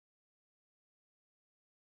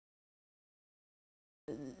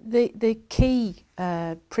The key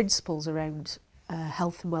principles around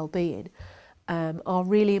health and well-being are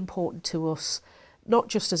really important to us, not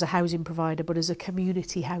just as a housing provider, but as a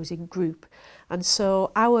community housing group. And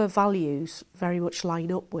so our values very much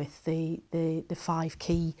line up with the 5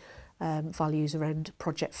 key values around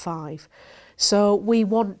Project 5. So we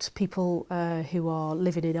want people who are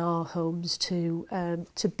living in our homes to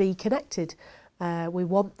be connected. We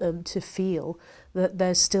want them to feel that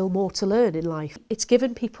there's still more to learn in life. It's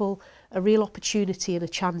given people a real opportunity and a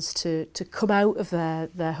chance to come out of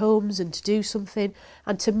their homes and to do something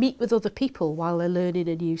and to meet with other people while they're learning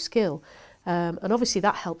a new skill. And obviously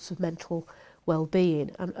that helps with mental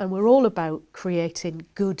well-being. And we're all about creating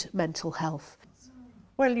good mental health.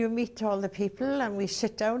 Well, you meet all the people and we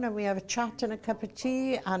sit down and we have a chat and a cup of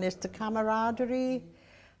tea, and it's the camaraderie.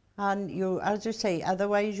 And you, as you say,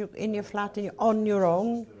 otherwise you're in your flat and you're on your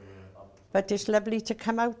own. But it's lovely to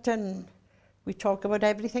come out and we talk about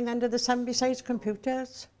everything under the sun besides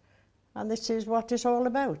computers. And this is what it's all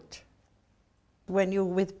about. When you're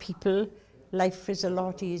with people, life is a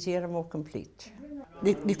lot easier and more complete.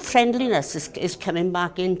 The friendliness is coming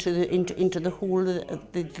back into the whole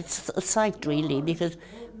the site, really, because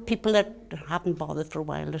people that haven't bothered for a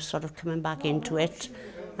while are sort of coming back into it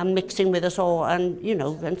and mixing with us all, and you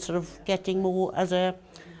know, and sort of getting more as a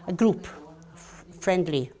group,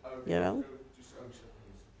 friendly, you know.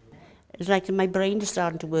 It's like my brain is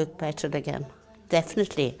starting to work better again,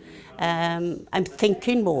 definitely. I'm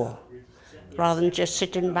thinking more, rather than just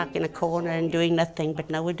sitting back in a corner and doing nothing, but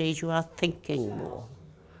nowadays you are thinking more.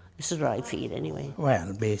 This is what I feel anyway.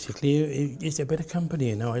 Well, basically, it's a bit of company,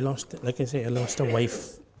 you know. I lost a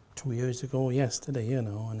wife 2 years ago yesterday, you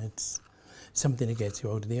know, and it's something that gets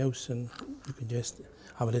you out of the house and you can just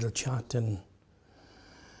have a little chat and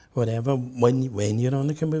whatever when you're on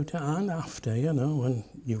the computer and after, you know, and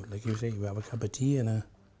you, like you say, you have a cup of tea and a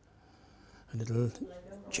little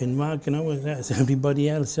chin wag, you know, as everybody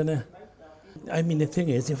else, and I mean, the thing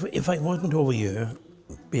is, if I wasn't over here,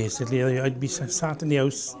 basically, I'd be sat in the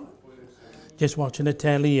house just watching the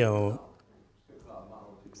telly or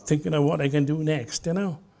thinking of what I can do next, you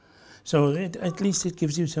know. So at least it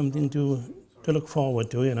gives you something to look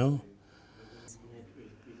forward to, you know.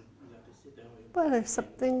 Well, it's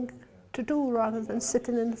something to do rather than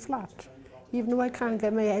sitting in the flat, even though I can't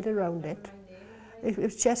get my head around it. It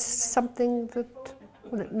was just something that,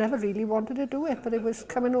 well, I never really wanted to do it, but it was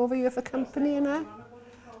coming over here for company and that.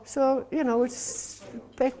 So, you know, it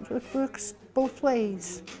works both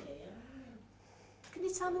ways. Can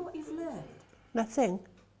you tell me what you've learned? Nothing.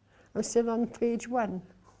 I'm still on page 1.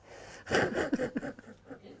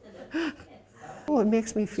 Oh, it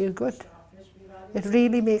makes me feel good. It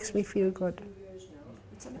really makes me feel good.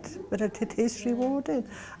 But it is rewarding.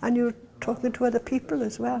 And you're talking to other people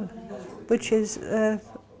as well, which is a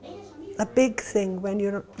big thing when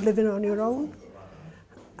you're living on your own.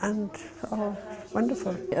 And, oh,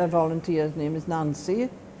 wonderful. A volunteer's name is Nancy.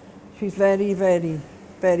 She's very, very,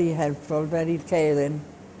 very helpful, very caring,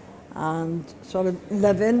 and sort of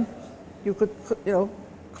loving. You could, you know,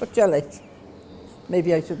 cut your leg.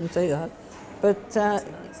 Maybe I shouldn't say that. But,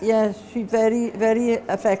 yeah, she's very, very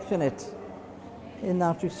affectionate in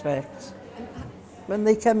that respect. When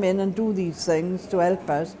they come in and do these things to help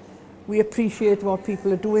us, we appreciate what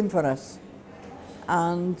people are doing for us.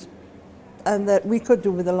 And that we could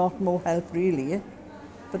do with a lot more help, really.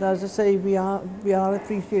 But as I say, we are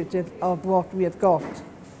appreciative of what we have got.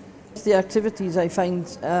 The activities, I find,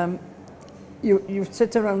 you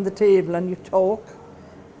sit around the table and you talk.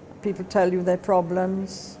 People tell you their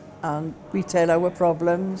problems, and we tell our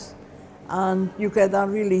problems, and you get that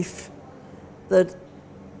relief that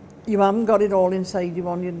you haven't got it all inside you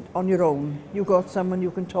on your own. You've got someone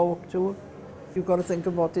you can talk to. You've got to think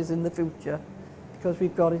of what is in the future, because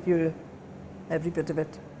we've got it here, every bit of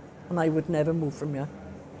it, and I would never move from here.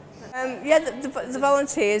 Yeah, the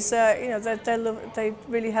volunteers, you know, they're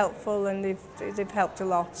really helpful, and they've helped a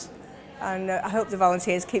lot, and I hope the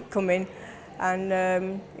volunteers keep coming,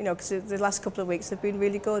 and you know, because the last couple of weeks have been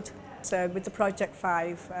really good. So with the Project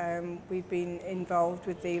 5, we've been involved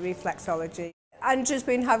with the reflexology. Andrew's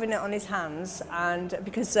been having it on his hands, and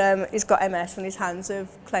because he's got MS and his hands have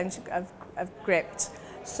clenched, have gripped,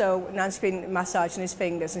 so Nancy's been massaging his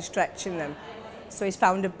fingers and stretching them. So he's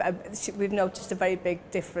found we've noticed a very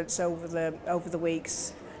big difference over the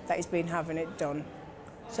weeks that he's been having it done.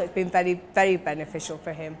 So it's been very, very beneficial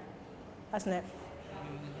for him, hasn't it?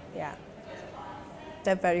 Yeah.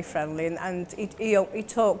 They're very friendly, and he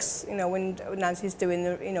talks, you know, when Nancy's doing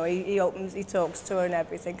the, you know, he talks to her and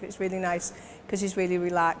everything. It's really nice because he's really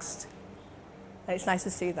relaxed, and it's nice to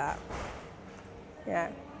see that. Yeah.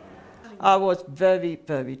 I was very,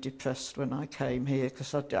 very depressed when I came here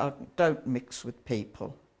because I don't mix with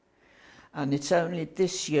people. And it's only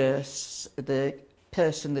this year the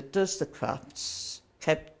person that does the crafts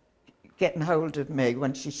kept getting hold of me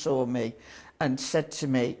when she saw me and said to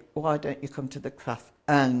me, why don't you come to the craft?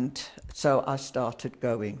 And so I started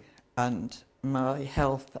going, and my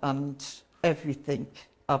health and everything,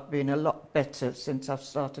 I've been a lot better since I've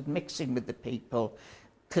started mixing with the people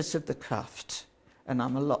because of the craft. And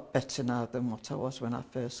I'm a lot better now than what I was when I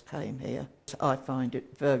first came here. I find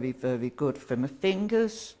it very, very good for my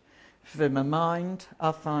fingers, for my mind.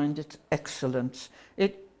 I find it excellent.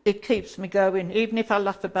 It keeps me going, even if I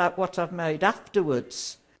laugh about what I've made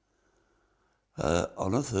afterwards.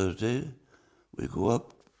 On a Thursday, we go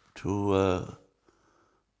up to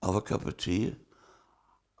have a cup of tea,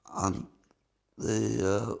 and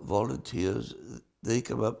the volunteers, they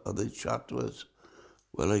come up and they chat to us.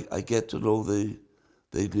 Well, I get to know their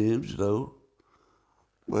names now.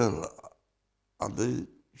 Well, and the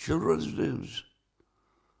children's names.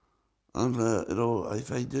 And, you know, I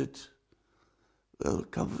find it, well,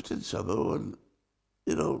 comforting somehow, and,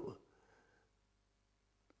 you know,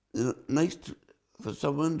 nice for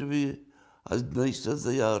someone to be as nice as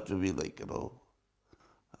they are to be, like, you know.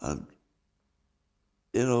 And,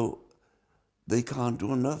 you know, they can't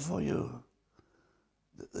do enough for you.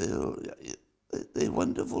 They're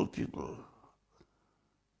wonderful people.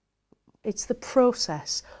 It's the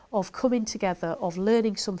process of coming together, of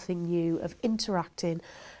learning something new, of interacting,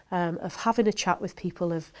 of having a chat with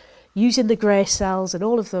people, of using the grey cells and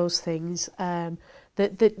all of those things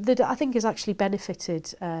that I think has actually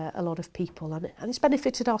benefited a lot of people, and it's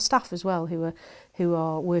benefited our staff as well who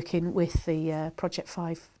are working with the Project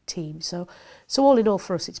 5 team. So all in all,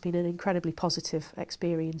 for us, it's been an incredibly positive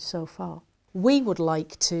experience so far. We would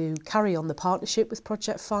like to carry on the partnership with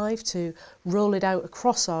Project 5, to roll it out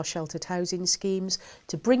across our sheltered housing schemes,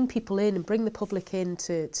 to bring people in and bring the public in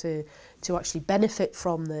to actually benefit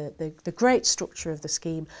from the great structure of the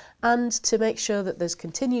scheme, and to make sure that there's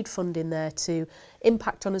continued funding there to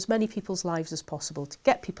impact on as many people's lives as possible, to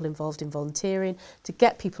get people involved in volunteering, to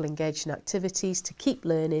get people engaged in activities, to keep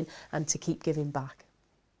learning and to keep giving back.